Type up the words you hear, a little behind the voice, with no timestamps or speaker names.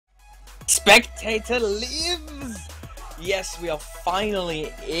Spectator lives! Yes, we are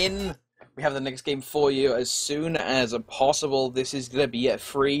finally in. We have the next game for you as soon as possible. This is going to be a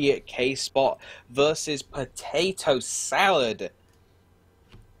FREEKSPOT versus PotatOsalad.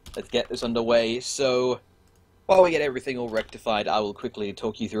 Let's get this underway. So, while we get everything all rectified, I will quickly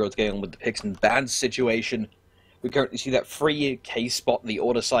talk you through what's going on with the picks and bans situation. We currently see that FREEKSPOT, the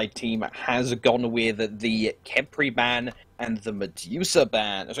order side team, has gone with the Kepri ban and the Medusa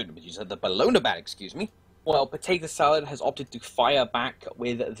ban. Sorry, the Bologna ban, excuse me. While PotatOsalad has opted to fire back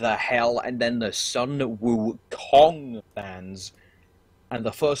with the Hell and then the Sun Wukong bans. And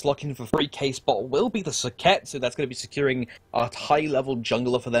the first lock-in for FREEKSPOT will be the Serqet, so that's going to be securing a high-level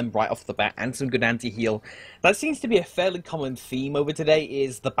jungler for them right off the bat, and some good anti-heal. That seems to be a fairly common theme over today,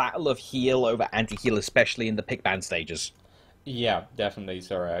 is the battle of heal over anti-heal, especially in the pick ban stages. Yeah, definitely.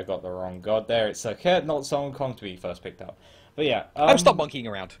 Sorry, I got the wrong god there. It's Serqet, not Sun Wukong to be first picked up. But yeah, I'm stop monkeying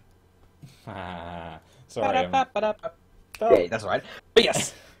around. Sorry. Yeah, that's alright. But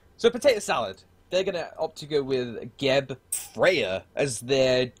yes, so PotatOsalad. They're going to opt to go with Geb Freya as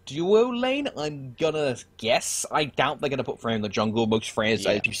their duo lane, I'm gonna guess. I doubt they're going to put Freya in the jungle. Most Freyas,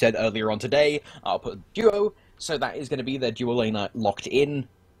 as you said earlier on today, I'll put a duo. So that is going to be their duo lane locked in.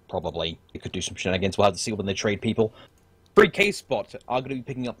 Probably. They could do some shenanigans. We'll have to see when they trade people. FREEKSPOT are going to be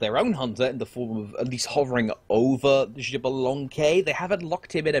picking up their own hunter in the form of at least hovering over the Xbalanque. They haven't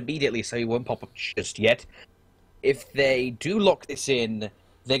locked him in immediately, so he won't pop up just yet. If they do lock this in,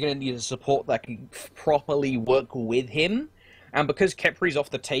 they're going to need a support that can properly work with him. And because Kepri's off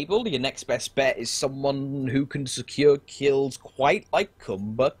the table, your next best bet is someone who can secure kills quite like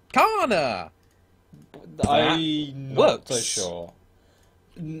Kumbhakarna. I'm not so sure.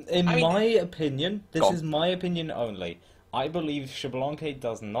 In my opinion, this is my opinion only, I believe Xbalanque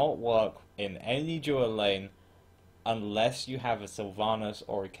does not work in any dual lane unless you have a Sylvanas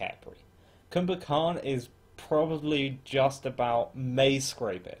or a Kepri. Kumbhakarna is probably just about may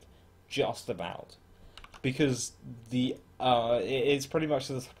scrape it, just about, because it's pretty much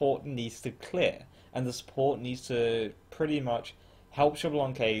the support needs to clear, and the support needs to pretty much help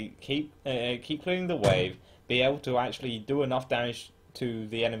Xbalanque keep clearing the wave, be able to actually do enough damage to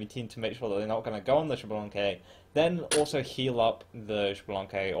the enemy team to make sure that they're not going to go on the Xbalanque, then also heal up the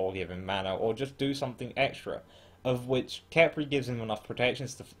Xbalanque or give him mana or just do something extra, of which Kepri gives him enough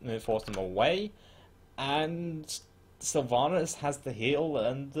protections to force them away. And Sylvanas has the heal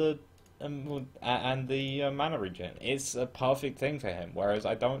and the mana regen. It's a perfect thing for him. Whereas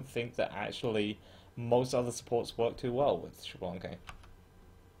I don't think that actually most other supports work too well with Xbalanque.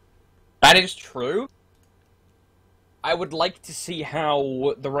 That is true. I would like to see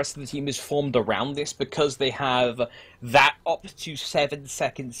how the rest of the team is formed around this, because they have that up to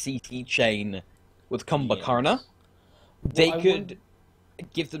 7-second CT chain with Kumbhakarna. Yes. They could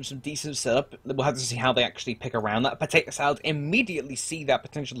give them some decent setup. We'll have to see how they actually pick around that. PotatOsalad immediately see that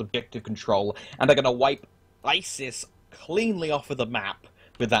potential objective control, and they're going to wipe ISIS cleanly off of the map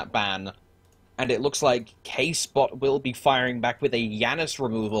with that ban. And it looks like KSpot will be firing back with a Yanis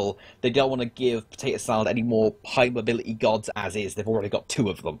removal. They don't want to give PotatOsalad any more high mobility gods as is. They've already got 2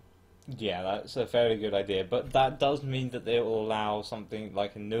 of them. Yeah, that's a fairly good idea, but that does mean that they will allow something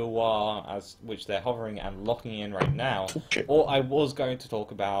like a Noir, which they're hovering and locking in right now. Or I was going to talk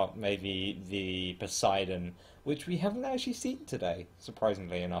about maybe the Poseidon, which we haven't actually seen today,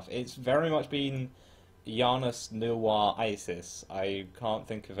 surprisingly enough. It's very much been Giannis, Noir, Isis. I can't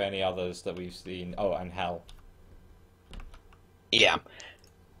think of any others that we've seen. Oh, and Hell. Yeah.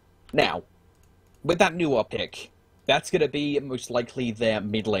 Now, with that Noir pick, that's going to be most likely their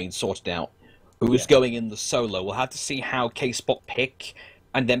mid lane sorted out. Who's going in the solo? We'll have to see how KSpot pick,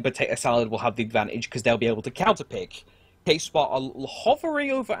 and then PotatOsalad will have the advantage because they'll be able to counter pick. KSpot are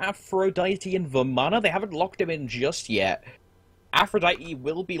hovering over Aphrodite and Vamana. They haven't locked him in just yet. Aphrodite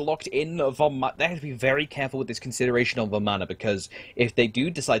will be locked in. Vamana. They have to be very careful with this consideration on Vamana, because if they do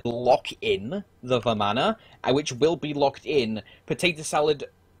decide to lock in the Vamana, which will be locked in, PotatOsalad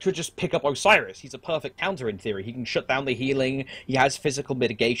could just pick up Osiris. He's a perfect counter in theory. He can shut down the healing. He has physical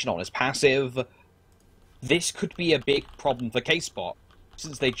mitigation on his passive. This could be a big problem for KSpot,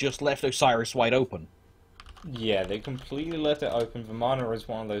 since they just left Osiris wide open. Yeah, they completely left it open. Vamana is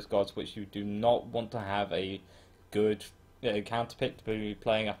one of those gods which you do not want to have a good counter pick to be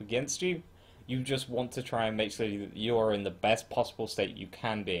playing up against you. You just want to try and make sure that you are in the best possible state you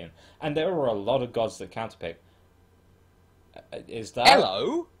can be in. And there are a lot of gods that counter pick. Is that...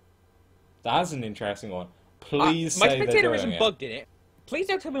 Hello? That's an interesting one. Please my say they're spectator doing isn't it. bugged in it. Please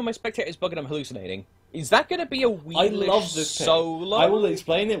don't tell me my spectator is bugged and I'm hallucinating. Is that going to be a I wheelish love this pick. solo? I will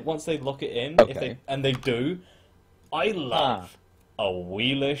explain it once they lock it in. Okay. And they do. I love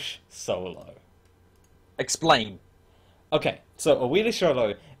Awilix solo. Explain. Okay, so Awilix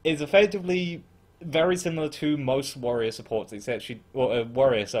solo is effectively very similar to most warrior supports, except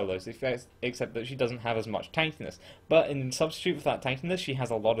warrior solos, except that she doesn't have as much tankiness. But in substitute for that tankiness, she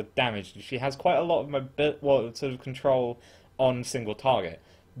has a lot of damage. She has quite a lot of sort of control on single target.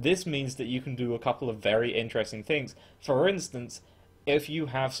 This means that you can do a couple of very interesting things. For instance, if you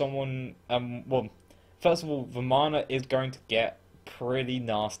have someone, first of all, Vamana is going to get pretty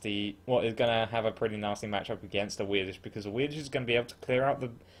nasty. Is going to have a pretty nasty matchup against Awilix, because Awilix is going to be able to clear out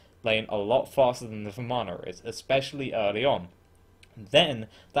the lane a lot faster than the Vamana is, especially early on. Then,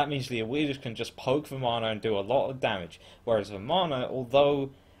 that means the Awilix can just poke Vamana and do a lot of damage, whereas Vamana,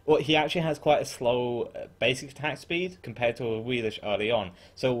 although he actually has quite a slow basic attack speed compared to Awilix early on,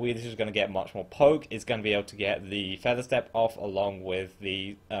 so Awilix is going to get much more poke, is going to be able to get the Feather Step off along with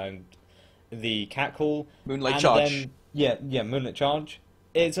the Catcall. Moonlight Charge. Then, Moonlight Charge.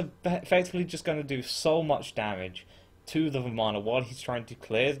 It's effectively just going to do so much damage to the Vamana while he's trying to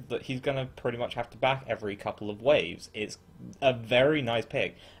clear that he's going to pretty much have to back every couple of waves. It's a very nice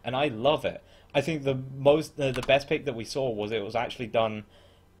pick, and I love it. I think the best pick that we saw was it was actually done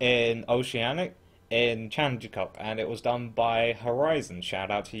in Oceanic in Challenger Cup, and it was done by Horizon.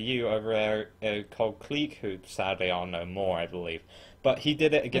 Shout out to you over there, called Cleek, who sadly are no more, I believe. But he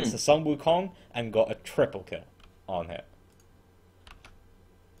did it against the Sun Wukong and got a triple kill on it.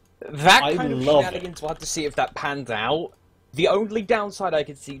 That kind of shenanigans, we'll have to see if that pans out. The only downside I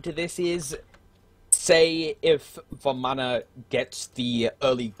could see to this is, say, if Vamana gets the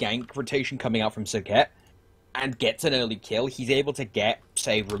early gank rotation coming out from Serqet, and gets an early kill, he's able to get,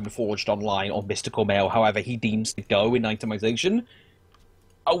 say, Runeforged online or Mystical Mail, however he deems to go in itemization.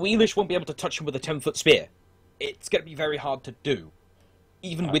 Awilix won't be able to touch him with a 10-foot spear. It's going to be very hard to do,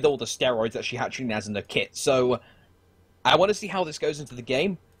 even with all the steroids that she actually has in her kit. So, I want to see how this goes into the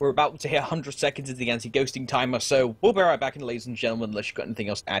game. We're about to hit 100 seconds into the anti-ghosting timer, so we'll be right back, ladies and gentlemen, unless you've got anything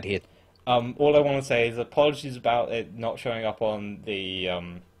else to add here. All I want to say is apologies about it not showing up on the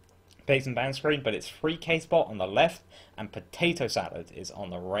base and ban screen, but it's FREEKSPOT on the left, and PotatoSalad is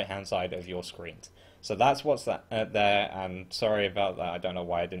on the right-hand side of your screens. So that's what's there, and sorry about that, I don't know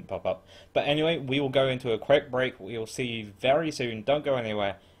why it didn't pop up. But anyway, we will go into a quick break. We will see you very soon. Don't go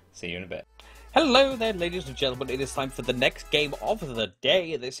anywhere. See you in a bit. Hello there, ladies and gentlemen. It is time for the next game of the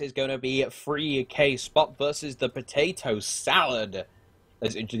day. This is going to be FREEKSPOT versus the PotatoSalad.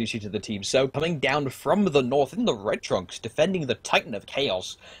 Let's introduce you to the team. So, coming down from the north in the red trunks, defending the Titan of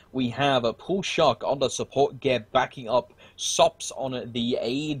Chaos, we have a PoolShartk on the support gear, backing up Sops on the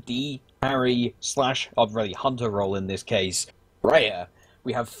AD carry / really hunter role in this case. Freya.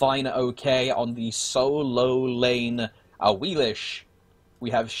 We have fineokay on the solo lane Awilix. We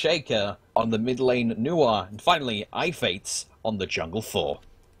have Sheyka on the mid lane Noir, and finally IFates on the jungle Thor.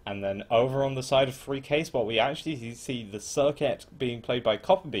 And then over on the side of FREEKSPOT, we actually see the Serqet being played by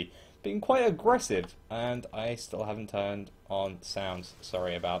Copebby, being quite aggressive, and I still haven't turned on sounds,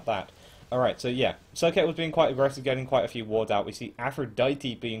 sorry about that. Alright, so yeah, Serqet was being quite aggressive, getting quite a few wards out. We see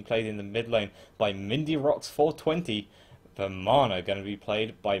Aphrodite being played in the mid lane by MindyRocks420, Vamana going to be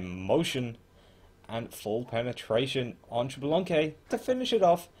played by Motion, and FullPenetration on Xbalanque to finish it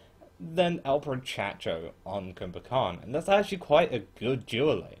off, then Elbrochacho on Kumbhakarna. And that's actually quite a good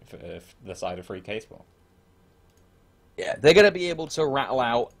duo lane for the side of FREEKSPOT. Yeah, they're going to be able to rattle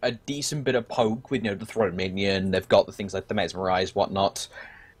out a decent bit of poke with, the Throat Minion. They've got the things like the Mesmerize, whatnot.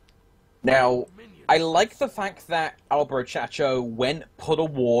 Now, I like the fact that Elbrochacho put a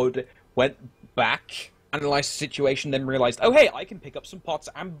ward, went back, analyzed the situation, then realized, oh hey, I can pick up some pots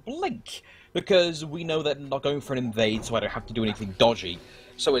and blink, because we know that I'm not going for an invade, so I don't have to do anything dodgy.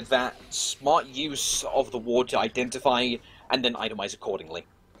 So it's that smart use of the ward to identify and then itemize accordingly.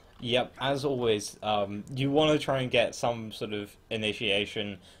 Yep, as always, you want to try and get some sort of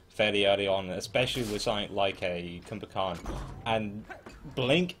initiation fairly early on, especially with something like a Kumbhakarna. And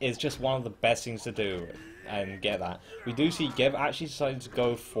blink is just one of the best things to do and get that. We do see Geb actually decided to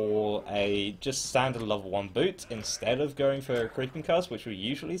go for a just standard level 1 boot instead of going for a Creeping Curse, which we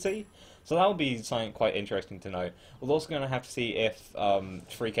usually see. So that will be something quite interesting to know. We're also going to have to see if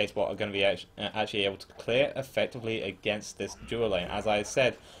FREEKSPOT are going to be actually able to clear effectively against this duo lane. As I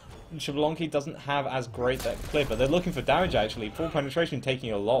said, Xbalanque doesn't have as great that clear, but they're looking for damage actually. FullPenetration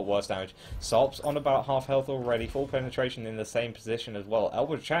taking a lot worse damage. Sops on about half health already. FullPenetration in the same position as well.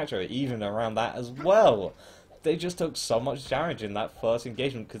 Elbrochacho even around that as well. They just took so much damage in that first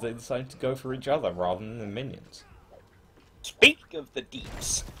engagement because they decided to go for each other rather than the minions. Speaking of the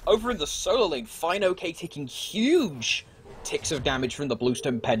deeps, over in the solo lane, fineokay taking huge ticks of damage from the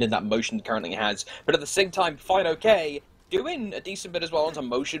Bluestone Pendant that Motion currently has, but at the same time, fineokay doing a decent bit as well onto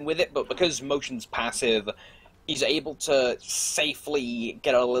Motion with it, but because Motion's passive, he's able to safely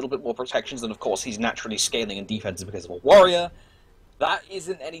get a little bit more protections, and of course he's naturally scaling in defense because of a warrior. That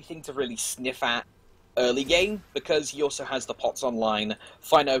isn't anything to really sniff at early game, because he also has the pots online.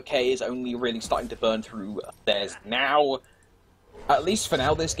 fineokay is only really starting to burn through theirs now. At least for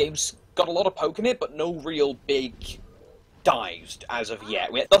now, this game's got a lot of poke in it, but no real big dives as of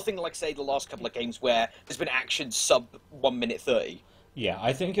yet. We had nothing like, say, the last couple of games where there's been action sub 1 minute 30. Yeah,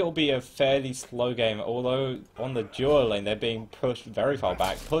 I think it'll be a fairly slow game, although on the duo lane they're being pushed very far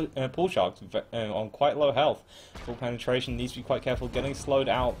back. PoolShartk on quite low health. FullPenetration needs to be quite careful, getting slowed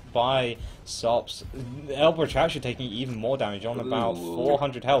out by Sops. Elbrochacho taking even more damage on about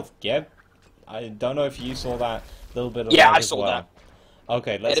 400 health. Yeah, I don't know if you saw that little bit of I saw that.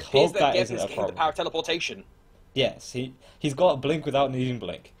 Okay, let's hope that isn't a problem. The power teleportation. Yes, he's got a blink without needing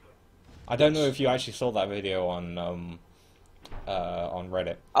blink. I don't know if you actually saw that video on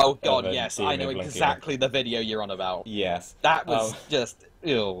Reddit. Oh god, yes, I know exactly the video you're on about. Yes. That was just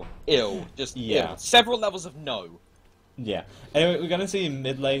ew. Just ew. Several levels of no. Yeah. Anyway, we're going to see in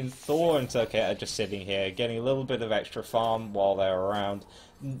mid lane, Thor and Serqet are just sitting here, getting a little bit of extra farm while they're around.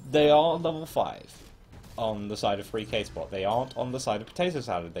 They are level 5 on the side of FREEKSPOT. They aren't on the side of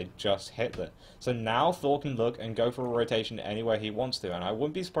PotatOSalad. They just hit it. So now Thor can look and go for a rotation anywhere he wants to, and I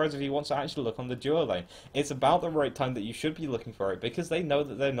wouldn't be surprised if he wants to actually look on the duo lane. It's about the right time that you should be looking for it, because they know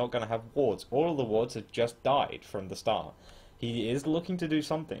that they're not going to have wards. All of the wards have just died from the start. He is looking to do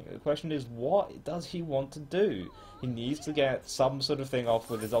something. The question is, what does he want to do? He needs to get some sort of thing off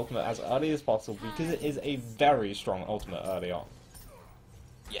with his ultimate as early as possible, because it is a very strong ultimate early on.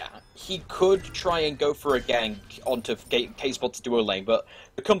 Yeah, he could try and go for a gank onto K-Spot's duo lane, but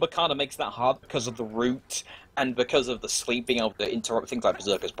the Kumbhakarna makes that hard because of the root and because of the sleep being able to interrupt things like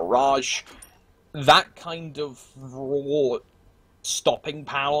Berserker's Barrage. That kind of raw stopping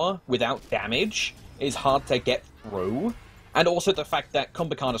power without damage is hard to get through. And also the fact that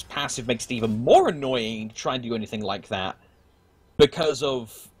Kumbhakarna's passive makes it even more annoying to try and do anything like that. Because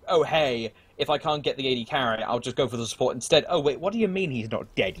of, oh hey, if I can't get the AD carry, I'll just go for the support instead. Oh wait, what do you mean he's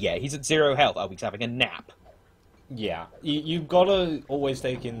not dead yet? He's at 0 health. Oh, he's having a nap. Yeah, you've got to always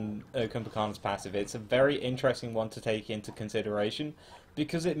take in Kumbhakarna's passive. It's a very interesting one to take into consideration,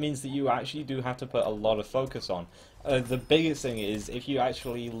 because it means that you actually do have to put a lot of focus on. The biggest thing is, if you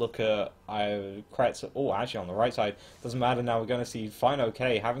actually look at Kretz, actually on the right side, doesn't matter now, we're going to see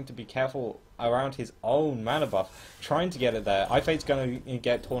fineokay having to be careful around his own mana buff, trying to get it there. IFates going to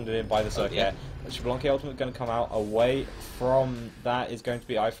get taunted in by the Serqet. Yeah. Xbalanque ultimate going to come out away from that is going to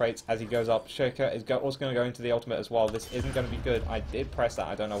be IFates as he goes up. Sheyka is also going to go into the ultimate as well. This isn't going to be good. I did press that.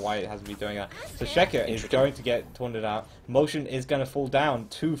 I don't know why it hasn't been doing that. So Sheyka is going to get taunted out. Motion is going to fall down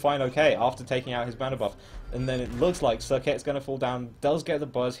to fineokay after taking out his mana buff. And then it looks like Serqet's going to fall down, does get the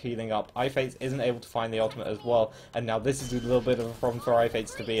buzz healing up. IFates isn't able to find the ultimate as well. And now this is a little bit of a problem for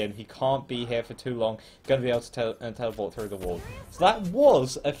IFates to be in. He can't be here for too long. Going to be able to teleport through the wall. So that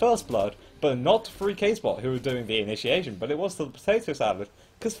was a first blood, but not FREEKSPOT who were doing the initiation, but it was the PotatOSalad,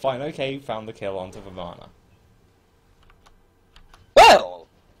 because fineokay found the kill onto Vamana. Well,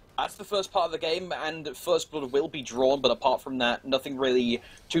 that's the first part of the game, and first blood will be drawn, but apart from that, nothing really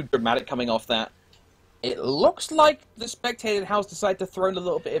too dramatic coming off that. It looks like the spectated house decided to throw in a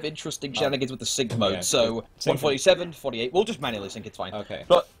little bit of interesting shenanigans with the sync mode. Yeah, so 147, 48. We'll just manually sync. It's fine. Okay.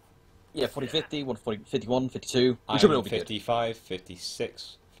 But yeah, 40, 50, 140, 51, 52. We should be all be 55,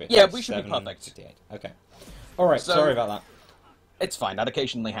 56, 57, yeah, we should be perfect. 58. Okay. All right. So, sorry about that. It's fine. That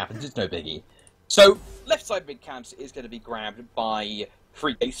occasionally happens. It's no biggie. So left side mid camps is going to be grabbed by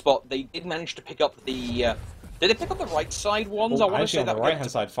FREEKSPOT. They did manage to pick up the. Did they pick up the right side ones? Oh, I want to actually, say on the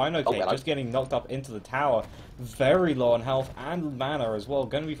right-hand side, fineokay just getting knocked up into the tower. Very low on health and mana as well.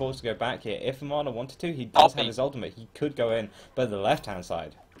 Going to be forced to go back here. If Vamana wanted to, he does have his ultimate. He could go in, but the left-hand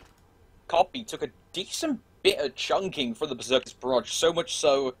side. Copebby took a decent bit of chunking from the Berserker's Barrage, so much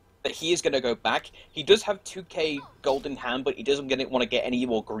so that he is going to go back. He does have 2k gold in hand, but he doesn't want to get any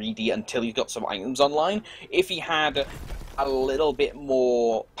more greedy until he's got some items online. If he had a little bit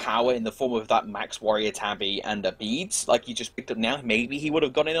more power in the form of that Max Warrior Tabby and the beads, like he just picked up now, maybe he would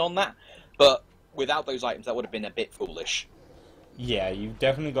have gone in on that. But without those items, that would have been a bit foolish. Yeah, you've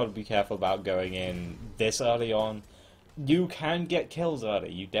definitely got to be careful about going in this early on. You can get kills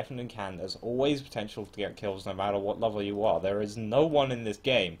early, you definitely can. There's always potential to get kills no matter what level you are. There is no one in this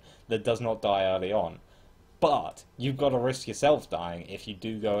game that does not die early on. But you've got to risk yourself dying if you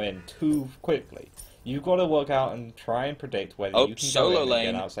do go in too quickly. You've got to work out and try and predict whether you can go in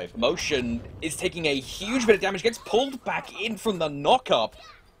and get out safely. Motion is taking a huge bit of damage, gets pulled back in from the knock-up.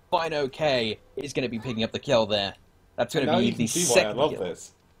 fineokay is going to be picking up the kill there. That's going to be the second kill.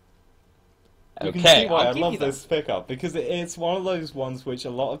 This. You can see why I love this pickup, because it's one of those ones which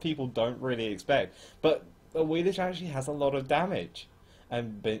a lot of people don't really expect. But Awilix actually has a lot of damage.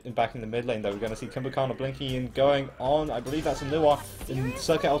 And back in the mid lane, though, we're going to see Kumbhakarna blinking and going on. I believe that's a Noir. And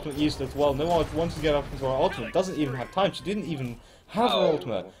Serqet ultimate used as well. Noir wants to get up into her ultimate. Doesn't even have time. She didn't even have her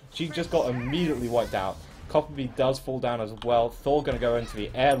ultimate. She just got immediately wiped out. Copebby does fall down as well. Thor going to go into the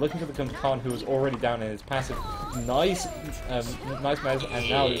air, looking for the Kumbhakarna, who was already down in his passive. Nice mez, and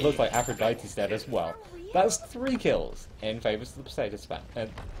now it looks like Aphrodite's dead as well. That's 3 kills in favour to the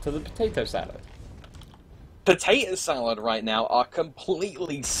potato salad. Potato Salad right now are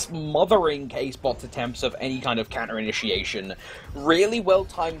completely smothering K-Spot's attempts of any kind of counter-initiation. Really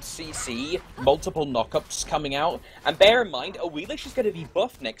well-timed CC, multiple knockups coming out, and bear in mind, Awilix is going to be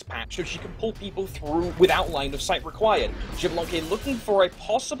buffed next patch so she can pull people through without line of sight required. Xbalanque looking for a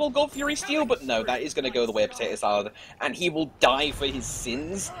possible Gold Fury steal, but no, that is going to go the way of Potato Salad, and he will die for his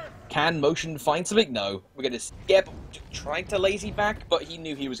sins. Can Motion find something? No. We're going to skip, trying to lazy back, but he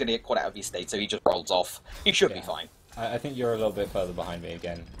knew he was going to get caught out of his state, so he just rolls off. He should be fine. I think you're a little bit further behind me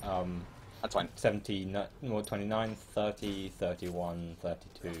again. That's fine. 29, 30, 31,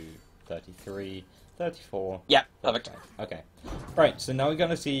 32, 33, 34. Yeah, perfect. Okay. Right, so now we're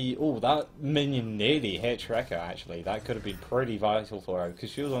going to see... Oh, that minion nearly hit Sheyka, actually. That could have been pretty vital for her, because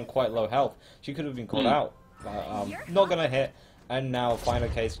she was on quite low health. She could have been caught out. Not going to hit. And now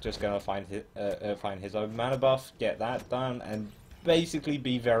fineokay is just going to find his own mana buff, get that done, and basically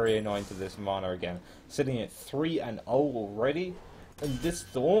be very annoying to this Vamana again. Sitting at 3-0 already. And this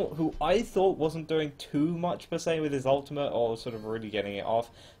Thor, who I thought wasn't doing too much per se with his ultimate, or sort of really getting it off,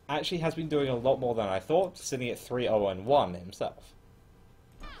 actually has been doing a lot more than I thought, sitting at 3-0-1 himself.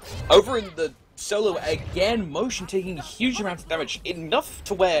 Over in the solo, again, Motion taking huge amounts of damage, enough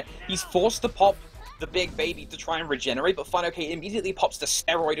to where he's forced to pop the big baby to try and regenerate, but fineokay immediately pops the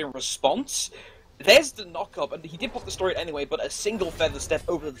steroid in response. There's the knock-up, and he did pop the steroid anyway, but a single feather step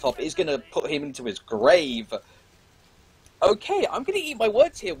over the top is going to put him into his grave. Okay, I'm going to eat my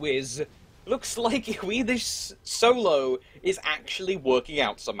words here, Wiz. Looks like Awilix solo is actually working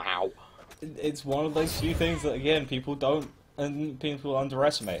out somehow. It's one of those few things that, again, people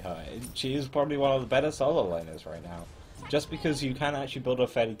underestimate her. She is probably one of the better solo laners right now. Just because you can actually build her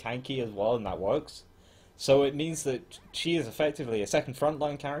fairly tanky as well, and that works. So it means that she is effectively a second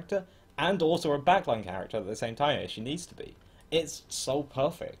frontline character, and also a backline character at the same time, as she needs to be. It's so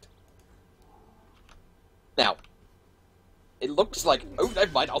perfect. Now, it looks like... Oh,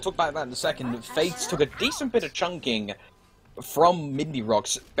 never mind, I'll talk about that in a second. Fates took a decent bit of chunking from Mindy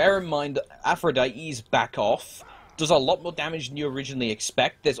Rocks. Bear in mind, Aphrodite's back off. Does a lot more damage than you originally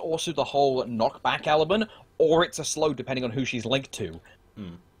expect. There's also the whole knockback element, or it's a slow, depending on who she's linked to.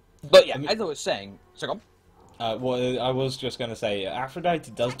 But yeah, as I was saying... So go on. Well, I was just going to say,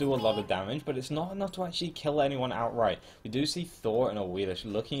 Aphrodite does do a lot of damage, but it's not enough to actually kill anyone outright. We do see Thor and Awilix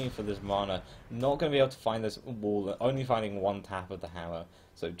looking for this mana, not going to be able to find this wall, only finding one tap of the hammer.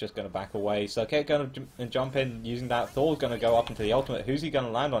 So just going to back away. Serqet going to jump in using that. Thor's going to go up into the ultimate. Who's he going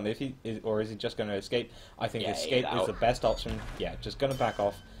to land on? Or is he just going to escape? I think escape is the best option. Yeah, just going to back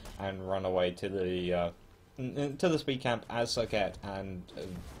off and run away to the speed camp as Serqet and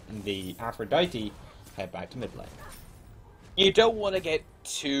the Aphrodite head back to mid lane. You don't want to get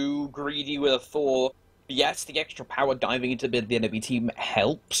too greedy with a Thor. Yes, the extra power diving into the enemy team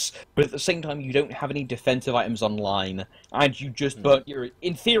helps, but at the same time, you don't have any defensive items online, and you just burn your...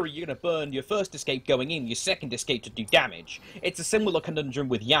 In theory, you're going to burn your first escape going in, your second escape to do damage. It's a similar conundrum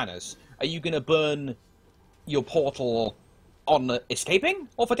with Yanis. Are you going to burn your portal on escaping,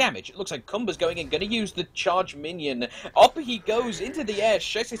 or for damage? It looks like Kumba's going in, going to use the charge minion. Up he goes into the air.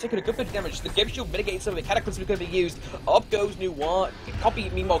 Sheyka's taking a good bit of damage. The Game Shield mitigates some of it. Cataclysm is going to be used. Up goes Noir.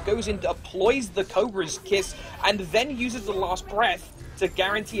 Copy, meanwhile, goes in, deploys the Cobra's Kiss, and then uses the last breath to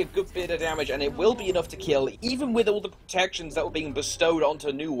guarantee a good bit of damage, and it will be enough to kill, even with all the protections that were being bestowed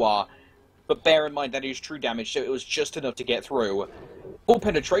onto Noir. But bear in mind, that is true damage, so it was just enough to get through.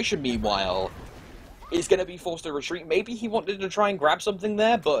 FullPenetration, meanwhile, is going to be forced to retreat. Maybe he wanted to try and grab something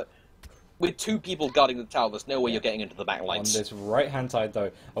there, but with two people guarding the tower, there's no way you're getting into the back lines. On this right-hand side,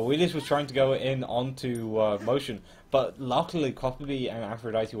 though, Awilix was trying to go in onto Motion, but luckily Copebby and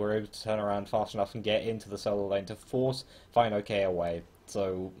Aphrodite were able to turn around fast enough and get into the solo lane to force fineokay away.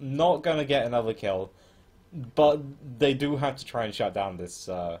 So, not going to get another kill, but they do have to try and shut down this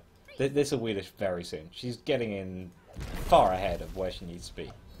this Awilix very soon. She's getting in far ahead of where she needs to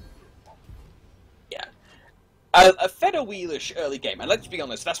be. A fed Awilix early game, and let's be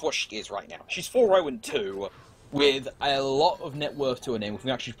honest, that's what she is right now. She's 4-0-2. with a lot of net worth to her name. If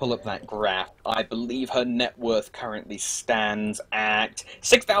we actually pull up that graph, I believe her net worth currently stands at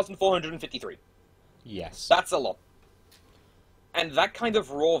 6,453. Yes. That's a lot. And that kind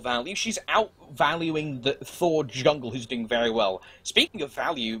of raw value, she's outvaluing the Thor jungle, who's doing very well. Speaking of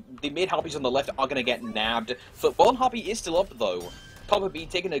value, the mid harpies on the left are going to get nabbed. One harpy is still up, though. Copebby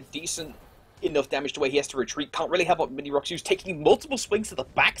taking a decent enough damage to where he has to retreat. Can't really help out Mini Rox, who's taking multiple swings to the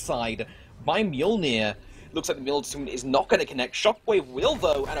backside by Mjolnir. Looks like the Mjolnir is not going to connect. Shockwave will,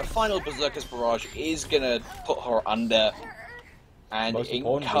 though, and a final Berserker's Barrage is going to put her under. And most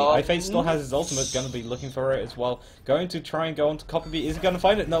importantly, IFates still has his ultimate, going to be looking for it as well. Going to try and go onto Copebby. Is he going to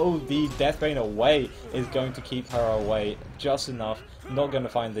find it? No, the Deathbane away is going to keep her away just enough. Not going to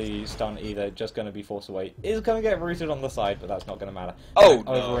find the stun either, just going to be forced away. Is going to get rooted on the side, but that's not going to matter. Oh,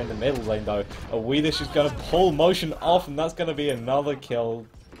 no. Over in the middle lane, though, Awilix is going to pull motion off, and that's going to be another kill.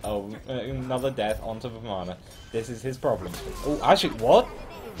 Oh, another death onto Vamana. This is his problem. Oh, actually, what?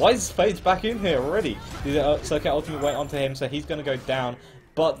 Why is Fade's back in here already? The Serqet ultimate went onto him, so he's going to go down.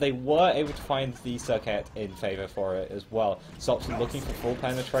 But they were able to find the Serqet in favour for it as well. Sops looking for full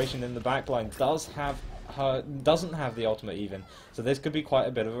penetration in the backline. Doesn't have the ultimate even, so this could be quite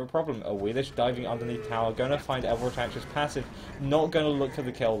a bit of a problem. Awilix diving underneath tower, going to find Elbrochacho's passive. Not going to look for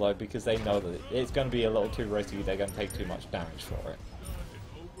the kill though, because they know that it's going to be a little too risky. They're going to take too much damage for it.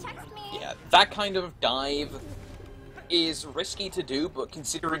 Yeah, that kind of dive is risky to do, but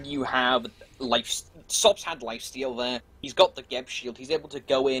considering you have Sops had lifesteal there, he's got the Geb shield, he's able to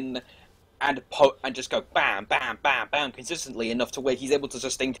go in and just go bam, bam, bam, bam consistently enough to where he's able to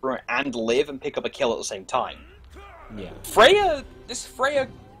sustain through it and live and pick up a kill at the same time. Yeah. This Freya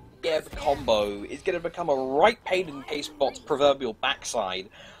Geb combo is going to become a right pain in K-Spot's proverbial backside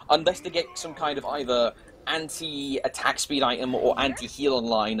unless they get some kind of either anti-attack speed item or anti-heal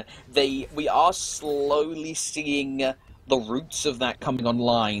online. We are slowly seeing the roots of that coming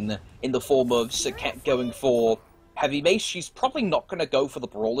online in the form of Serqet going for heavy mace. She's probably not going to go for the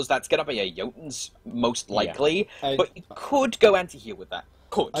brawlers. That's going to be a Jotun's most likely, but you could go anti-heal with that.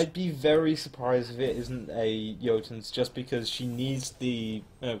 Could. I'd be very surprised if it isn't a Jotun's, just because she needs the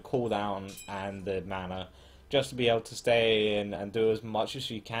cooldown and the mana just to be able to stay in and do as much as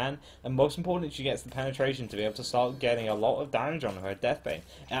she can, and most importantly, she gets the penetration to be able to start getting a lot of damage on her Deathbane. It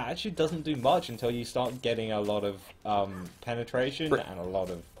actually doesn't do much until you start getting a lot of penetration and a lot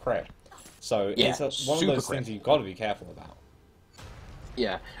of crit. So yeah, it's one of those things you've got to be careful about.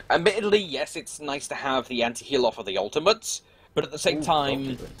 Yeah, admittedly, yes, it's nice to have the anti-heal off of the ultimates, but at the same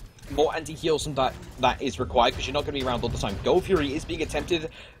time, more anti-heals than that is required, because you're not going to be around all the time. Gold Fury is being attempted.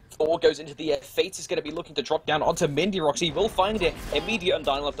 Thor goes into the air. Fates is going to be looking to drop down onto Mindy Rox. He will find it. Immediate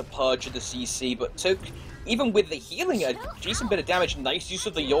Undying left to purge the CC, but took, even with the healing, a decent bit of damage. Nice use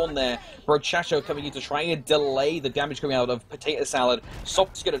of the yawn there. Elbrochacho coming in to try and delay the damage coming out of PotatOSalad.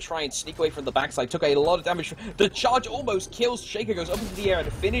 Sops going to try and sneak away from the backside. Took a lot of damage. The charge almost kills. Sheyka goes up into the air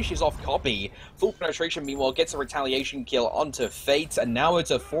and finishes off Copy. FullPenetration, meanwhile, gets a retaliation kill onto Fates, and now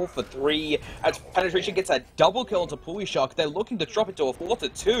it's a 4-for-3. As Penetration gets a double kill onto PoolShartk, they're looking to drop it to a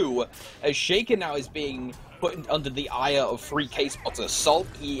 4-to-2. As Sheyka now is being put under the ire of free K-Spot's assault.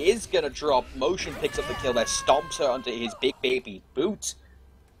 He is going to drop. Motion picks up the kill there, stomps her onto his big baby boot.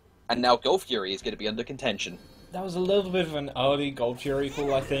 And now Gold Fury is going to be under contention. That was a little bit of an early Gold Fury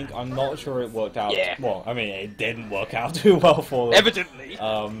call, I think. I'm not sure it worked out. Yeah. Well, I mean, it didn't work out too well for them. Evidently.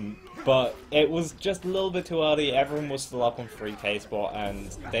 But it was just a little bit too early. Everyone was still up on free K-Spot,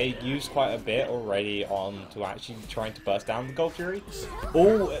 and they used quite a bit already on to actually trying to burst down the Gold Fury.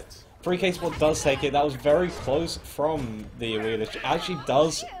 Oh, free K-Spot does take it. That was very close from the Awilix. Actually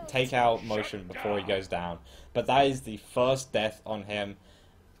does take out Motion before he goes down. But that is the first death on him.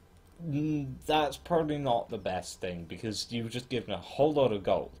 That's probably not the best thing, because you've just given a whole lot of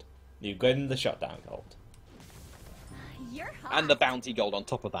gold. You've given the shutdown gold. And the bounty gold on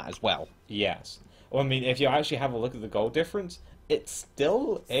top of that as well. Yes. Well, I mean, if you actually have a look at the gold difference, it's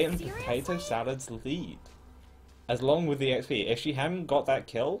still in PotatOSalad's lead. As long with the XP. If she hadn't got that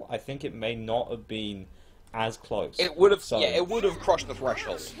kill, I think it may not have been as close. It would have, yeah, it would have crossed the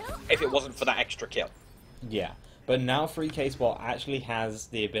threshold if it wasn't for that extra kill. Yeah. But now Free K-Spot actually has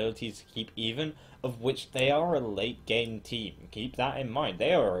the ability to keep even, of which they are a late game team. Keep that in mind.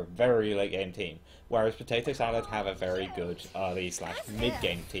 They are a very late game team. Whereas PotatOSalad have a very good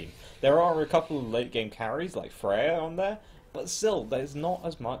early/mid-game team. There are a couple of late-game carries, like Freya on there, but still, there's not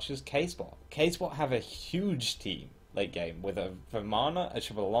as much as K-Spot. K-Spot have a huge team late-game, with a Vamana, a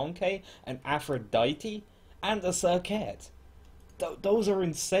Xbalanque, an Aphrodite, and a Serqet. Those are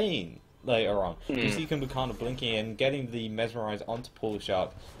insane later on. You see Kumbhakarna blinking in, getting the Mesmerize onto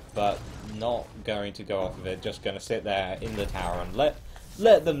PoolShartk. but not going to go off of it. Just going to sit there in the tower and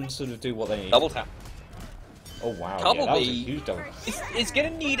let them sort of do what they need. Double tap. Oh wow, Copebby, yeah, that was a huge double. It's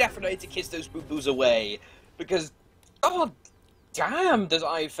going to need Aphrodite to kiss those boo-boos away, because, oh damn, does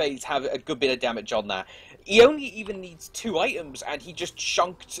IFates have a good bit of damage on that. He only even needs 2 items, and he just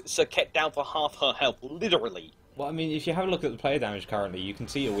chunked Serqet down for half her health, literally. Well, I mean, if you have a look at the player damage currently, you can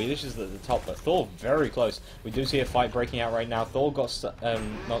see Awilix is at the top, but Thor very close. We do see a fight breaking out right now. Thor got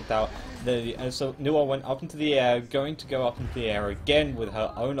knocked out. So Nuwa went up into the air, going to go up into the air again with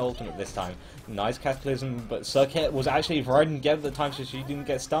her own ultimate this time. Nice Cataclysm, but Serqet was actually riding again at the time, so she didn't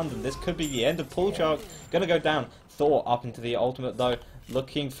get stunned, and this could be the end of PoolShartk. Gonna go down. Thor up into the ultimate though,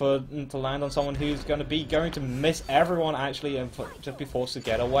 looking to land on someone who's going to miss everyone actually and just be forced to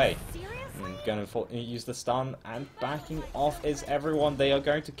get away. Going to use the stun, and backing off is everyone. They are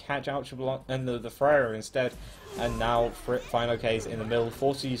going to catch out Xbalanque and the Freya instead, and now fineokay's in the middle,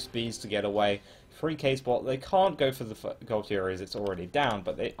 force use speeds to get away. FREEKSPOT, they can't go for the gold tier as it's already down,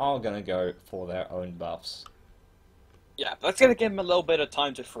 but they are going to go for their own buffs. Yeah, that's going to give them a little bit of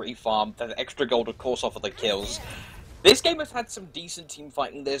time to free farm, that extra gold of course off of the kills. This game has had some decent team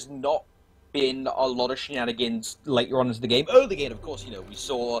fighting. There's not been a lot of shenanigans later on in the game. Early game, of course, you know, we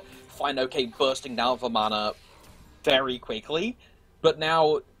saw fineokay bursting down Vamana very quickly. But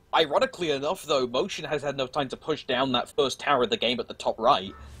now, ironically enough, though, Motion has had enough time to push down that first tower of the game at the top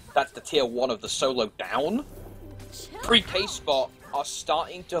right. That's the tier 1 of the solo down. FREEKSPOT are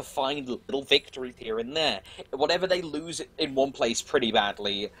starting to find little victories here and there. Whatever they lose in one place pretty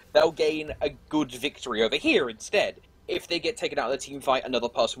badly, they'll gain a good victory over here instead. If they get taken out of the team fight, another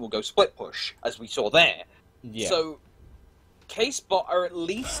person will go split push, as we saw there. Yeah. So, KSpot are at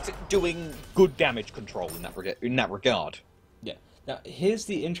least doing good damage control in that regard. Yeah. Now, here's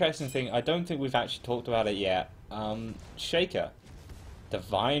the interesting thing. I don't think we've actually talked about it yet. Sheyka.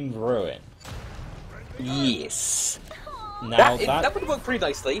 Divine Ruin. Yes. Now that would work pretty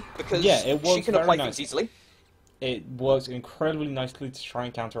nicely, because she can apply things easily. It works incredibly nicely to try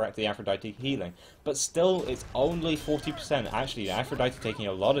and counteract the Aphrodite healing. But still, it's only 40%. Actually, Aphrodite taking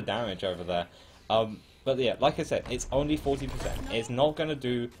a lot of damage over there. But yeah, like I said, it's only 40%. It's not going to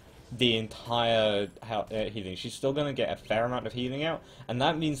do the entire healing. She's still going to get a fair amount of healing out. And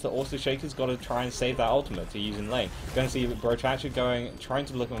that means that also Sheyka's got to try and save that ultimate to use in lane. Going to see Elbrochacho trying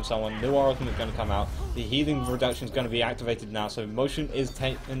to look on someone. New ultimate going to come out. The healing reduction is going to be activated now. So Motion is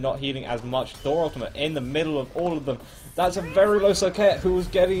not healing as much. Thor ultimate in the middle of all of them. That's a very low Serqet who was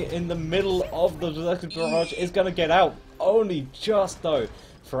getting in the middle of the barrage. Is going to get out. Only just though.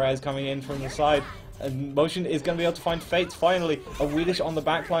 Freya's coming in from the side. And Motion is going to be able to find Fates finally. Awilix on the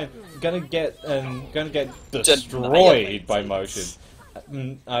backline, going to get destroyed by Motion.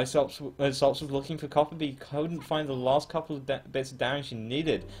 Sops was looking for Copebby, couldn't find the last couple of bits of damage she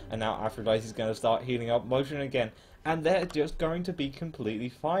needed, and now Aphrodite is going to start healing up Motion again, and they're just going to be completely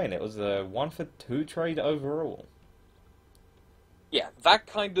fine. It was a 1-for-2 trade overall. Yeah, that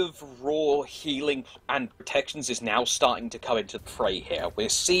kind of raw healing and protections is now starting to come into the fray here. We're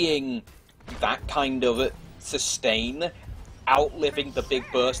seeing that kind of sustain outliving the big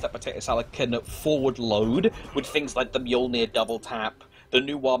burst that PotatOSalad can forward load with things like the Mjolnir double tap, the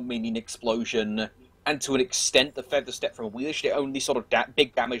new one minion explosion, and to an extent the feather step from Awilix. The only sort of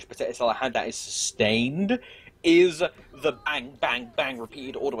big damage PotatOSalad had that is sustained is the bang, bang, bang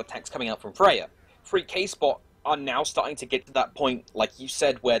repeated auto attacks coming out from Freya. FREEKSPOT are now starting to get to that point, like you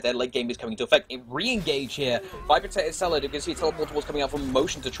said, where their late game is coming into effect. Re-engage here by PotatOSalad. You can see teleportables coming out from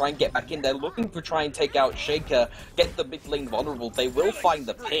Motion to try and get back in. They're looking to try and take out Sheyka, get the mid lane vulnerable. They will find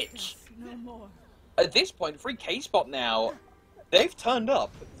the pitch. At this point, FREEKSPOT now, they've turned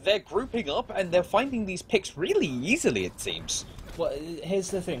up. They're grouping up, and they're finding these picks really easily, it seems. Well,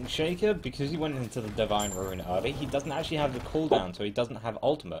 here's the thing, Sheyka, because he went into the Divine Ruin early, he doesn't actually have the cooldown, so he doesn't have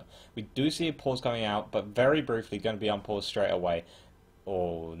ultimate. We do see a pause coming out, but very briefly going to be unpaused straight away.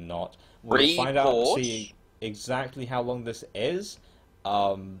 Or not. We'll find out, see exactly how long this is.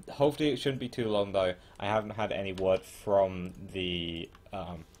 Hopefully it shouldn't be too long, though. I haven't had any word from the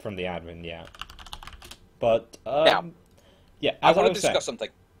admin yet. But, yeah, I want to discuss something.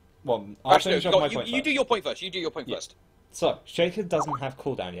 Well, I'll finish off my point first. You do your point first. You do your point first. So, Sheyka doesn't have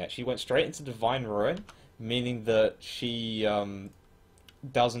cooldown yet. She went straight into Divine Ruin, meaning that she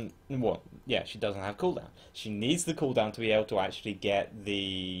doesn't... Well, yeah, she doesn't have cooldown. She needs the cooldown to be able to actually get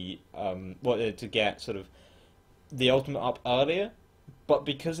the... to get sort of the ultimate up earlier, But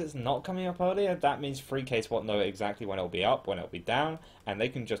because it's not coming up earlier, that means FreeKSpot won't know exactly when it'll be up, when it'll be down, and they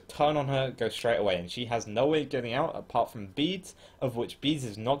can just turn on her, go straight away, and she has no way of getting out apart from beads, of which beads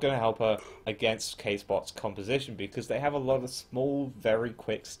is not going to help her against Kspot's composition, because they have a lot of small, very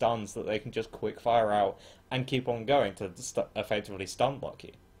quick stuns that they can just quick fire out and keep on going to effectively stun block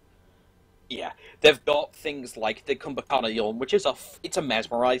you. Yeah, they've got things like the Kumbhakarna Yawn, which is it's a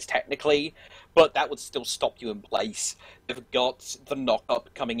mesmerize technically, but that would still stop you in place. They've got the knock-up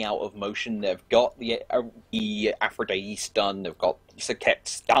coming out of motion, they've got the Aphrodite stun, they've got Serqet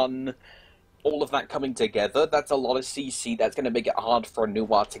stun, all of that coming together. That's a lot of CC. That's going to make it hard for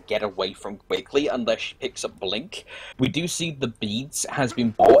Noir to get away from quickly unless she picks up Blink. We do see the beads has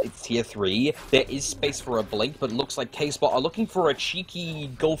been bought. It's tier 3. There is space for a Blink, but it looks like Kspot are looking for a cheeky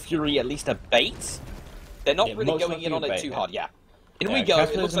Gold Fury, at least a bait. They're not really going in on it too hard. Yeah. In we go.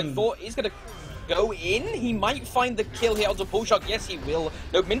 It looks like Thor is going to go in. He might find the kill here onto PoolShartk. Yes, he will.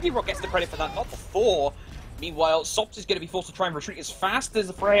 No, Mindy Rock gets the credit for that, not the Thor. Meanwhile, Sops is going to be forced to try and retreat as fast as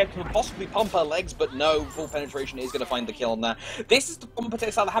Freya can possibly pump her legs, but no, FullPenetration is going to find the kill on that. This is the problem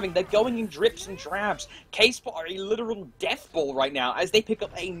PotatOsalad having. They're going in drips and drabs. Kspot are a literal death ball right now as they pick up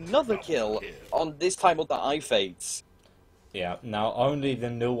another kill on this time with the IFates. Yeah, now only the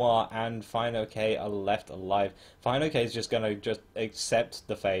Noir and fineokay are left alive. fineokay is just going to accept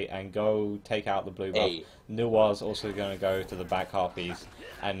the fate and go take out the blue buff. Noir's also going to go to the back harpies.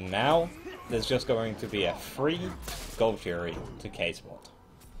 And now there's just going to be a free Gold Fury to Kspot.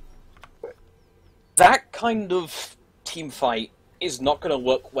 That kind of team fight is not going to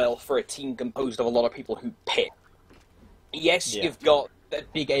work well for a team composed of a lot of people who pit. Yes, you've got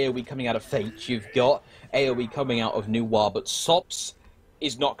that big AoE coming out of Fate, you've got AoE coming out of Noir, but Sops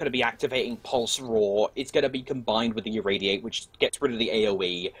is not going to be activating Pulse Raw. It's going to be combined with the Irradiate, which gets rid of the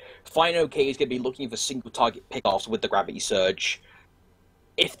AoE. fineokay is going to be looking for single target pickoffs with the Gravity Surge.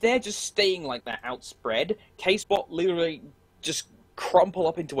 If they're just staying like that outspread, Kspot literally just crumple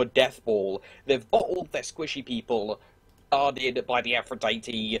up into a death ball. They've got all their squishy people guarded by the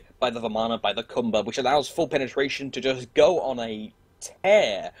Aphrodite, by the Vamana, by the Kumbha, which allows FullPenetration to just go on a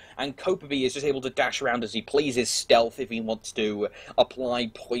tear, and Copebby is just able to dash around as he pleases, stealth if he wants to,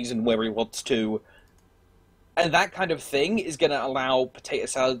 apply poison where he wants to. And that kind of thing is going to allow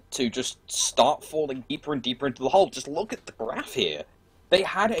PotatOsalad to just start falling deeper and deeper into the hole. Just look at the graph here. They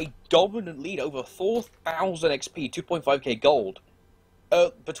had a dominant lead over 4,000 XP, 2.5k gold,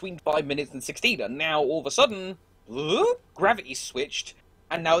 between 5 minutes and 16, and now all of a sudden, gravity switched,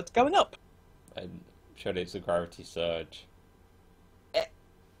 and now it's going up. I'm sure it's a gravity surge.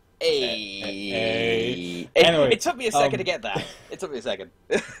 Anyway, it took me a second to get that. It took me a second.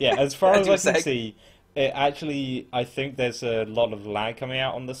 Yeah, as far as I can see, I think there's a lot of lag coming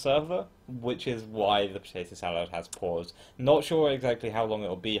out on the server, which is why the PotatOsalad has paused. Not sure exactly how long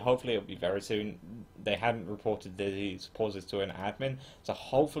it'll be. Hopefully it'll be very soon. They hadn't reported these pauses to an admin, so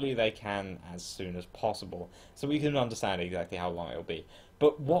hopefully they can as soon as possible, so we can understand exactly how long it'll be.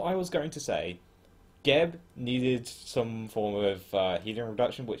 But what I was going to say, Geb needed some form of healing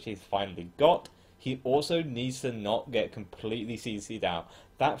reduction, which he's finally got. He also needs to not get completely CC'd out.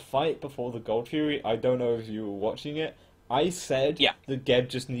 That fight before the Gold Fury, I don't know if you were watching it, I said that Geb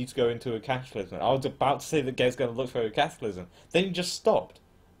just needs to go into a Cataclysm. I was about to say that Geb's going to look for a Cataclysm. Then he just stopped.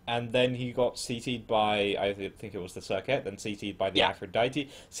 And then he got CC'd by, I think it was the Serqet, then CC'd by the Aphrodite,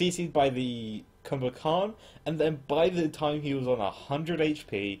 CC'd by the Kumbhakarna, and then by the time he was on 100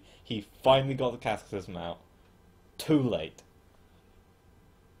 HP, he finally got the Cataclysm out. Too late.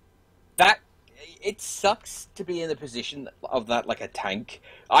 It sucks to be in the position of that, like a tank.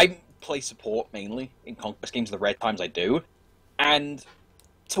 I play support mainly in Conquest games, the rare times I do, and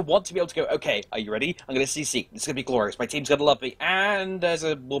to want to be able to go, okay, are you ready? I'm going to CC. It's going to be glorious. My team's going to love me, and there's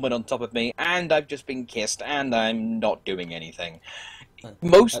a woman on top of me, and I've just been kissed, and I'm not doing anything.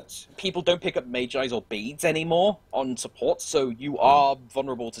 Most people don't pick up Magi's or beads anymore on support, so you are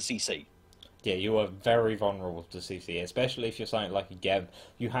vulnerable to CC. Yeah, you are very vulnerable to CC, especially if you're something like a Geb.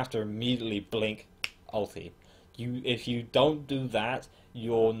 You have to immediately blink ulti. If you don't do that,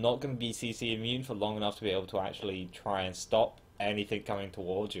 you're not going to be CC immune for long enough to be able to actually try and stop anything coming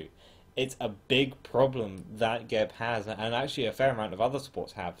towards you. It's a big problem that Geb has, and actually a fair amount of other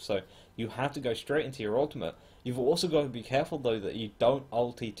supports have, so you have to go straight into your ultimate. You've also got to be careful, though, that you don't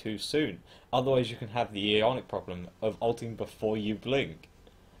ulti too soon. Otherwise, you can have the Aeonic problem of ulting before you blink.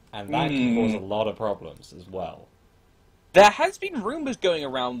 And that can cause a lot of problems as well. There has been rumors going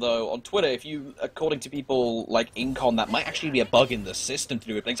around, though, on Twitter, according to people like Incon, that might actually be a bug in the system to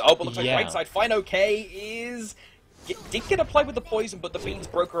do with things. Oh, but looks like right side, fineokay did get applied with the poison, but the fiends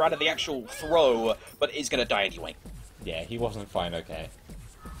broke her out of the actual throw, but is going to die anyway. Yeah, he wasn't fine, okay.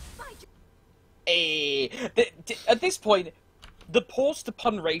 At this point, the pause to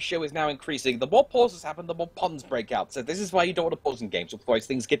pun ratio is now increasing. The more pauses happen, the more puns break out. So this is why you don't want to pause in games, otherwise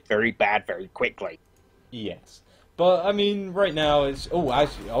things get very bad very quickly. Yes. But, I mean, right now, it's... Oh,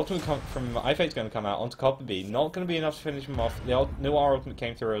 actually, Ultimate from IFates going to come out onto Copebby. Not going to be enough to finish him off. The new Ultimate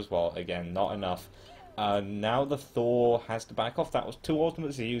came through as well. Again, not enough. Now the Thor has to back off. That was 2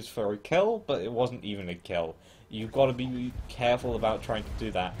 Ultimates he used for a kill, but it wasn't even a kill. You've got to be careful about trying to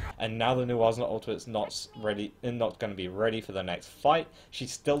do that. And now the new Ultimate's not going to be ready for the next fight. She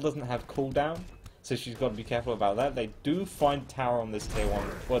still doesn't have cooldown, so she's got to be careful about that. They do find tower on this tier 1,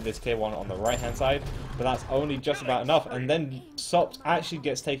 well, this tier 1 on the right-hand side, but that's only just about enough. And then Sops actually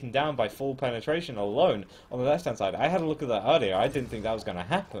gets taken down by FullPenetration alone on the left-hand side. I had a look at that earlier. I didn't think that was going to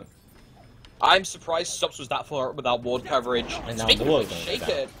happen. I'm surprised Sops was that far up without ward coverage. And now Speaking of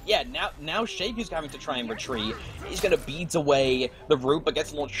Sheyka, yeah, now Sheyka's having to try and retreat. He's going to beads away the root, but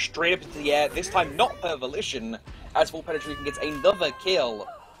gets launched straight up into the air. This time not per volition, as FullPenetration gets another kill.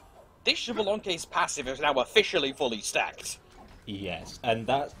 This Xbalanque's passive is now officially fully stacked. Yes, and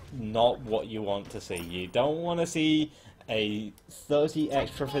that's not what you want to see. You don't want to see a 30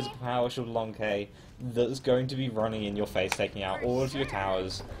 extra physical power Xbalanque that's going to be running in your face, taking out all of your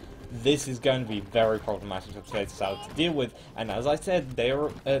towers. This is going to be very problematic for PotatOsalad to deal with, and as I said, they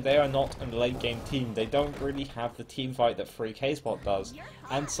are not a late game team. They don't really have the team fight that FREEKSPOT does,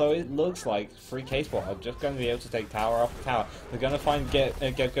 and so it looks like FREEKSPOT are just going to be able to take tower after tower. They're going to find Geb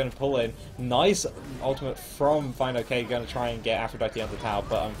going to pull in. Nice ultimate from fineokay, going to try and get Aphrodite on the tower,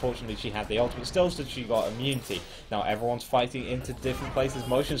 but unfortunately she had the ultimate still, so she got immunity. Now everyone's fighting into different places.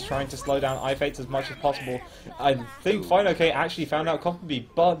 Motion's trying to slow down IFates as much as possible. I think fineokay actually found out Copebby,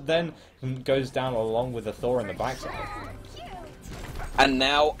 but then goes down along with the Thor in the backside. And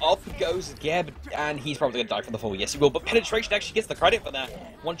now up goes Geb, and he's probably going to die for the fall. Yes, he will, but Penetration actually gets the credit for that.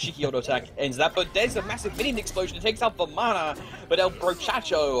 One cheeky auto attack ends that, but there's a massive minion explosion. It takes out Vamana, but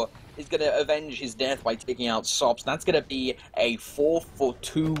Elbrochacho is going to avenge his death by taking out Sops. That's going to be a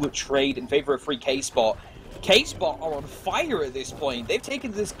 4-for-2 trade in favor of FREEKSPOT. K-Spot are on fire at this point. They've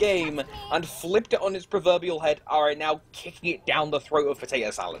taken this game and flipped it on its proverbial head, are now kicking it down the throat of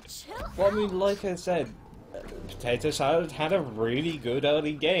PotatOsalad. Well, I mean, like I said, PotatOsalad had a really good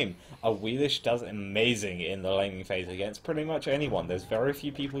early game. Awilix does amazing in the laning phase against pretty much anyone. There's very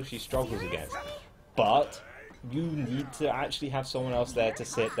few people she struggles against. But you need to actually have someone else there to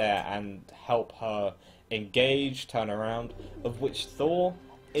sit there and help her engage, turn around, of which Thor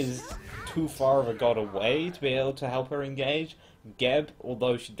is too far of a god away to be able to help her engage. Geb,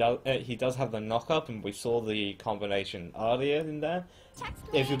 although he does have the knock-up, and we saw the combination earlier in there,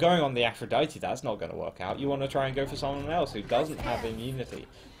 if you're going on the Aphrodite, that's not going to work out. You want to try and go for someone else who doesn't have immunity.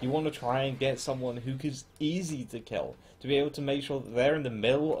 You want to try and get someone who is easy to kill, to be able to make sure that they're in the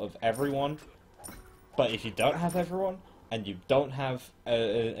middle of everyone. But if you don't have everyone, and you don't have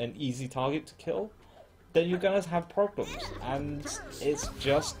an easy target to kill, then you're going to have problems, and it's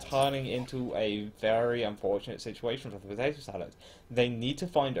just turning into a very unfortunate situation for the PotatOsalad. They need to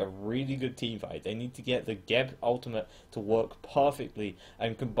find a really good team fight. They need to get the Geb ultimate to work perfectly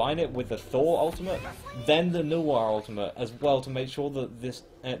and combine it with the Thor ultimate, then the Noir ultimate as well, to make sure that this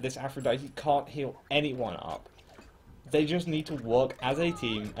Aphrodite can't heal anyone up. They just need to work as a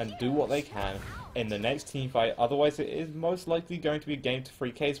team and do what they can in the next team fight, otherwise it is most likely going to be a game to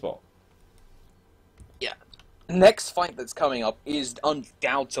FREEKSPOT. Yeah. Next fight that's coming up is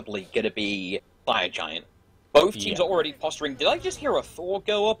undoubtedly going to be Fire Giant. Both teams are already posturing. Did I just hear a Thor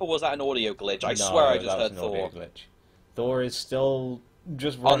go up, or was that an audio glitch? I swear I just heard Thor. Glitch. Thor is still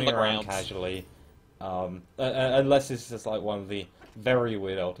just running around casually. Unless it's just like one of the very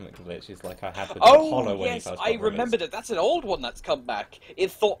weird ultimate glitches, like I had with Apollo when he first got released. I remembered it. That's an old one that's come back.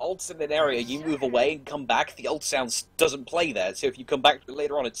 If Thor ults in an area, you move away and come back, the ult sound doesn't play there, so if you come back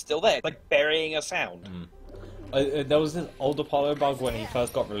later on, it's still there, like burying a sound. There was this old Apollo bug when he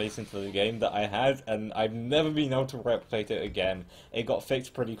first got released into the game that I had, and I've never been able to replicate it again. It got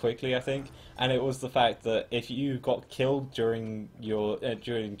fixed pretty quickly, I think, and it was the fact that if you got killed during your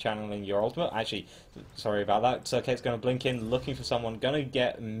during channeling your ultimate, actually, sorry about that, Serqet's going to blink in, looking for someone, going to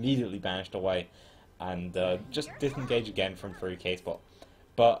get immediately banished away, and just disengage again from FREEKSPOT.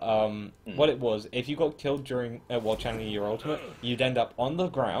 But what it was, if you got killed during while channeling your ultimate, you'd end up on the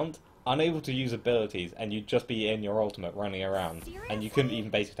ground, unable to use abilities, and you'd just be in your ultimate running around, and you couldn't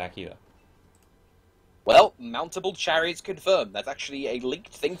even base attack either. Well, mountable chariots confirmed. That's actually a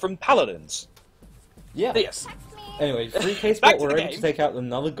leaked thing from Paladins. Yeah. Yes. Anyway, FREEKSPOT were able to take out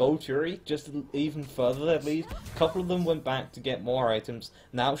another Gold Fury, just even further their lead. A couple of them went back to get more items.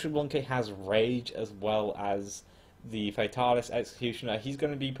 Now Xbalanque has Rage as well as the Fatalis Executioner, he's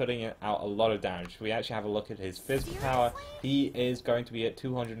going to be putting out a lot of damage. We actually have a look at his physical power. He is going to be at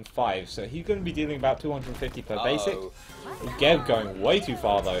 205, so he's going to be dealing about 250 per basic. Geb going way too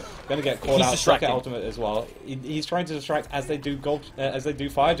far though. Going to get caught out. Serqet ultimate as well. He's trying to distract as they do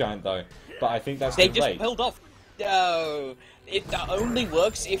Fire Giant though, but I think that's too late. They just pulled off. No, that only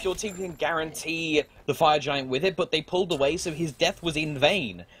works if your team can guarantee the Fire Giant with it, but they pulled away, so his death was in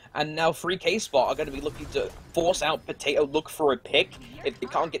vain. And now FREEKSPOT are going to be looking to force out Potato, look for a pick. If they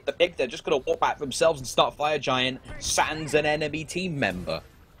can't get the pick, they're just going to walk back themselves and start Fire Giant sans an enemy team member.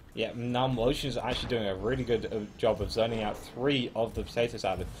 Yeah, now Motion's actually doing a really good job of zoning out 3 of the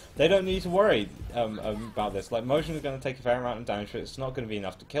PotatOsalad. They don't need to worry about this. Like, Motion is going to take a fair amount of damage, but it's not going to be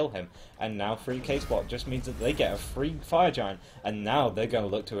enough to kill him. And now FREEKSPOT just means that they get a free Fire Giant, and now they're going to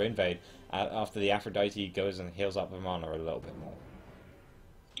look to invade after the Aphrodite goes and heals up Vamana a little bit more.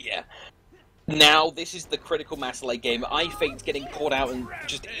 Yeah. Now, this is the critical mass late game. IFates getting caught out and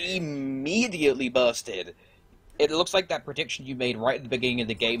just immediately bursted. It looks like that prediction you made right at the beginning of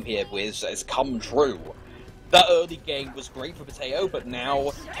the game here has come true. That early game was great for Potato, but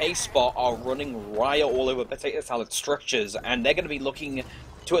now K-Spot are running riot all over PotatOsalad structures, and they're going to be looking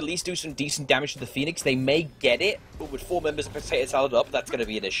to at least do some decent damage to the Phoenix. They may get it, but with 4 members of PotatOsalad up, that's going to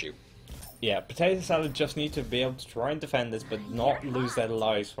be an issue. Yeah, PotatOsalad just need to be able to try and defend this, but not lose their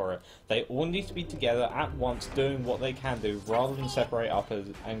lives for it. They all need to be together at once, doing what they can do, rather than separate up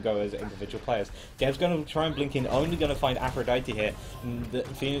and go as individual players. Geb's going to try and blink in, only going to find Aphrodite here. And the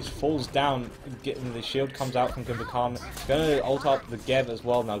Phoenix falls down, the shield comes out from Kumbhakarna. Going to ult up the Geb as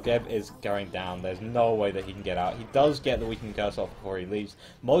well. Now Geb is going down. There's no way that he can get out. He does get the weakening curse off before he leaves.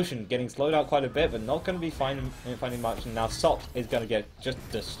 Motion getting slowed out quite a bit, but not going to be finding much. And now Sops is going to get just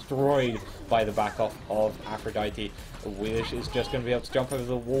destroyed by the back off of Aphrodite. Awilix is just going to be able to jump over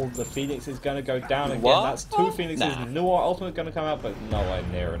the wall. The Phoenix is going to go down again. What? That's 2 Phoenixes. Noir ultimate going to come out, but nowhere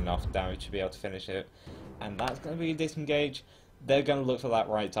near enough damage to be able to finish it. And that's going to be a disengage. They're going to look for that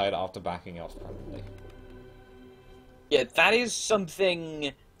right side after backing off, probably. Yeah, that is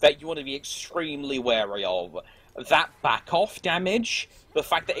something that you want to be extremely wary of. That back-off damage, the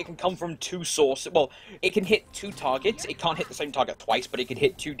fact that it can come from 2 sources... Well, it can hit 2 targets. It can't hit the same target twice, but it can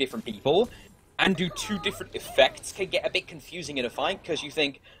hit 2 different people. And do 2 different effects can get a bit confusing in a fight, because you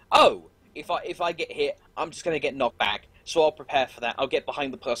think, oh, if I get hit, I'm just going to get knocked back, so I'll prepare for that. I'll get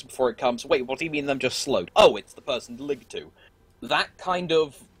behind the person before it comes. Wait, what do you mean I'm just slowed? Oh, it's the person linked to. That kind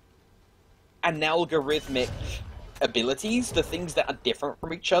of analgorithmic abilities, the things that are different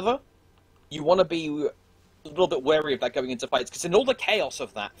from each other, you want to be a little bit wary of that going into fights, because in all the chaos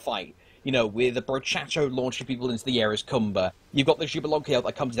of that fight, you know, with the Elbrochacho launching people into the air as Kumba, you've got the Xbalanque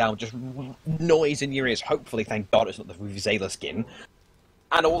that comes down, just noise in your ears. Hopefully, thank God, it's not the Vuvuzela skin.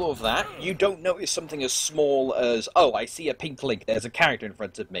 And all of that, you don't notice something as small as, oh, I see a pink link, there's a character in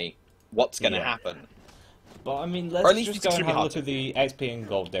front of me. What's going to happen? But, I mean, let's just go and have a look at the XP and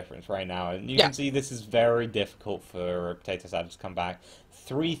gold difference right now. And you can see this is very difficult for PotatOsalad to come back.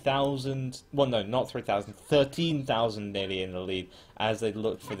 3,000... Well, no, not 3,000. 13,000 nearly in the lead as they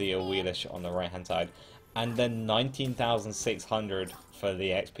look for the Awilix on the right-hand side. And then 19,600 for the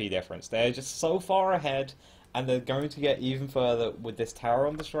XP difference. They're just so far ahead, and they're going to get even further with this tower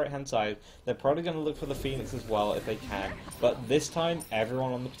on this right-hand side. They're probably going to look for the Phoenix as well if they can. But this time,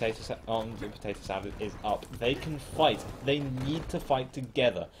 everyone on the PotatOsalad is up. They can fight. They need to fight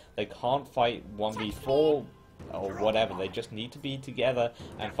together. They can't fight 1v4 or whatever. They just need to be together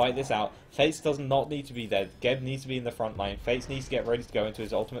and fight this out. FaZe does not need to be there. Geb needs to be in the front line. FaZe needs to get ready to go into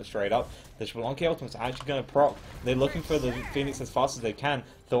his ultimate straight up. The Xbalanque ultimate's actually going to proc. They're looking for the Phoenix as fast as they can.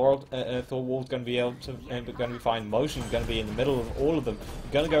 Thor Wall's going to be able to, going to be fine. Motion going to be in the middle of all of them.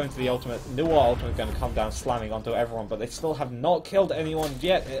 Going to go into the ultimate. Noir ultimate going to come down slamming onto everyone, but they still have not killed anyone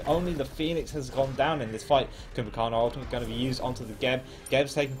yet. Only the Phoenix has gone down in this fight. Kumbhakarna ultimate going to be used onto the Geb.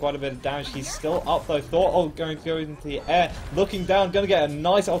 Geb's taking quite a bit of damage. He's still up though. Thor going to go into the air, looking down, going to get a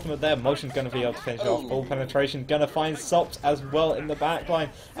nice ultimate there. Motion's going to be able to finish off. FullPenetration going to find Sops as well in the backline,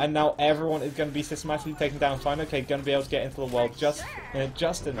 and now everyone is going to be systematically taken down. fineokay going to be able to get into the world just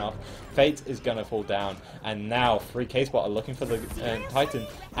enough. Fate is going to fall down, and now FREEKSPOT are looking for the Titan.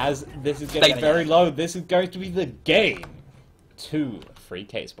 As this is getting very low, this is going to be the game to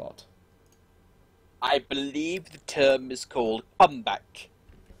FREEKSPOT. I believe the term is called comeback.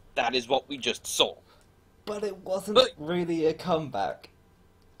 That is what we just saw. But it wasn't really a comeback.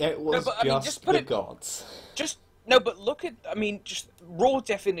 It was just the gods. But look at, I mean, just raw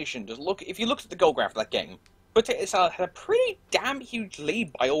definition. Just look, if you looked at the goal graph of that game, PotatOsalad had a pretty damn huge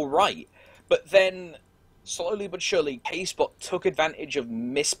lead by all right. But then, slowly but surely, K-Spot took advantage of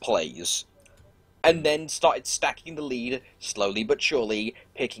misplays and then started stacking the lead slowly but surely,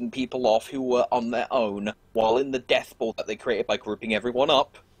 picking people off who were on their own, while in the death pool that they created by grouping everyone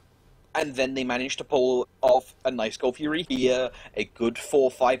up. And then they managed to pull off a nice Gold Fury here, a good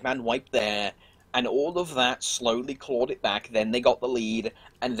 4-5-man wipe there, and all of that slowly clawed it back. Then they got the lead,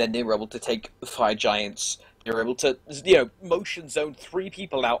 and then they were able to take the Fire Giants. They were able to, motion zone 3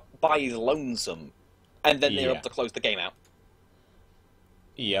 people out by lonesome, and then they were able to close the game out.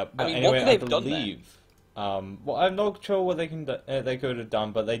 Yeah, but I mean, anyway, what could they have done there? Well, I'm not sure what they could have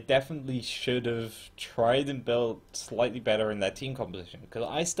done, but they definitely should have tried and built slightly better in their team composition. Because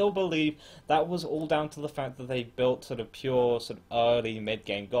I still believe that was all down to the fact that they built sort of pure, sort of early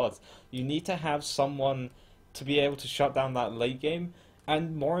mid-game gods. You need to have someone to be able to shut down that late game,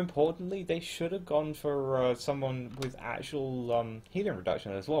 and more importantly, they should have gone for someone with actual healing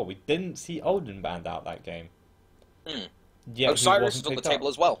reduction as well. We didn't see Odin banned out that game. Yeah, Osiris is on the table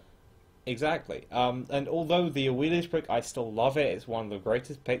as well. Exactly. And although the Awilix brick, I still love it. It's one of the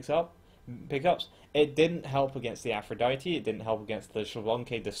greatest pickups. It didn't help against the Aphrodite. It didn't help against the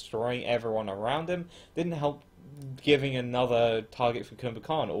Xbalanque destroying everyone around him. Didn't help giving another target for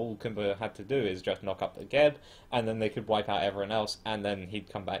Kumbhakarna. All Kumbha had to do is just knock up the Geb, and then they could wipe out everyone else, and then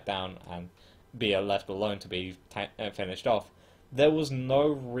he'd come back down and be left alone to be finished off. There was no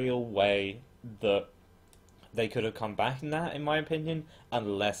real way that they could have come back in that, in my opinion,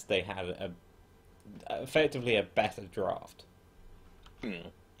 unless they had effectively a better draft.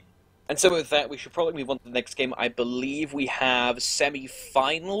 And so with that, we should probably move on to the next game. I believe we have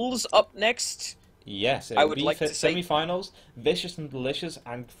semi-finals up next. Yes, I would like to say semi-finals. Vicious and Delicious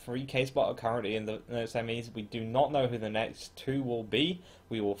and FREEKSPOT are currently in the semis. We do not know who the next 2 will be.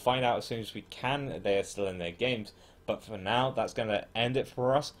 We will find out as soon as we can. They are still in their games. But for now, that's going to end it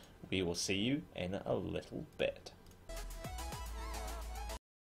for us. We will see you in a little bit.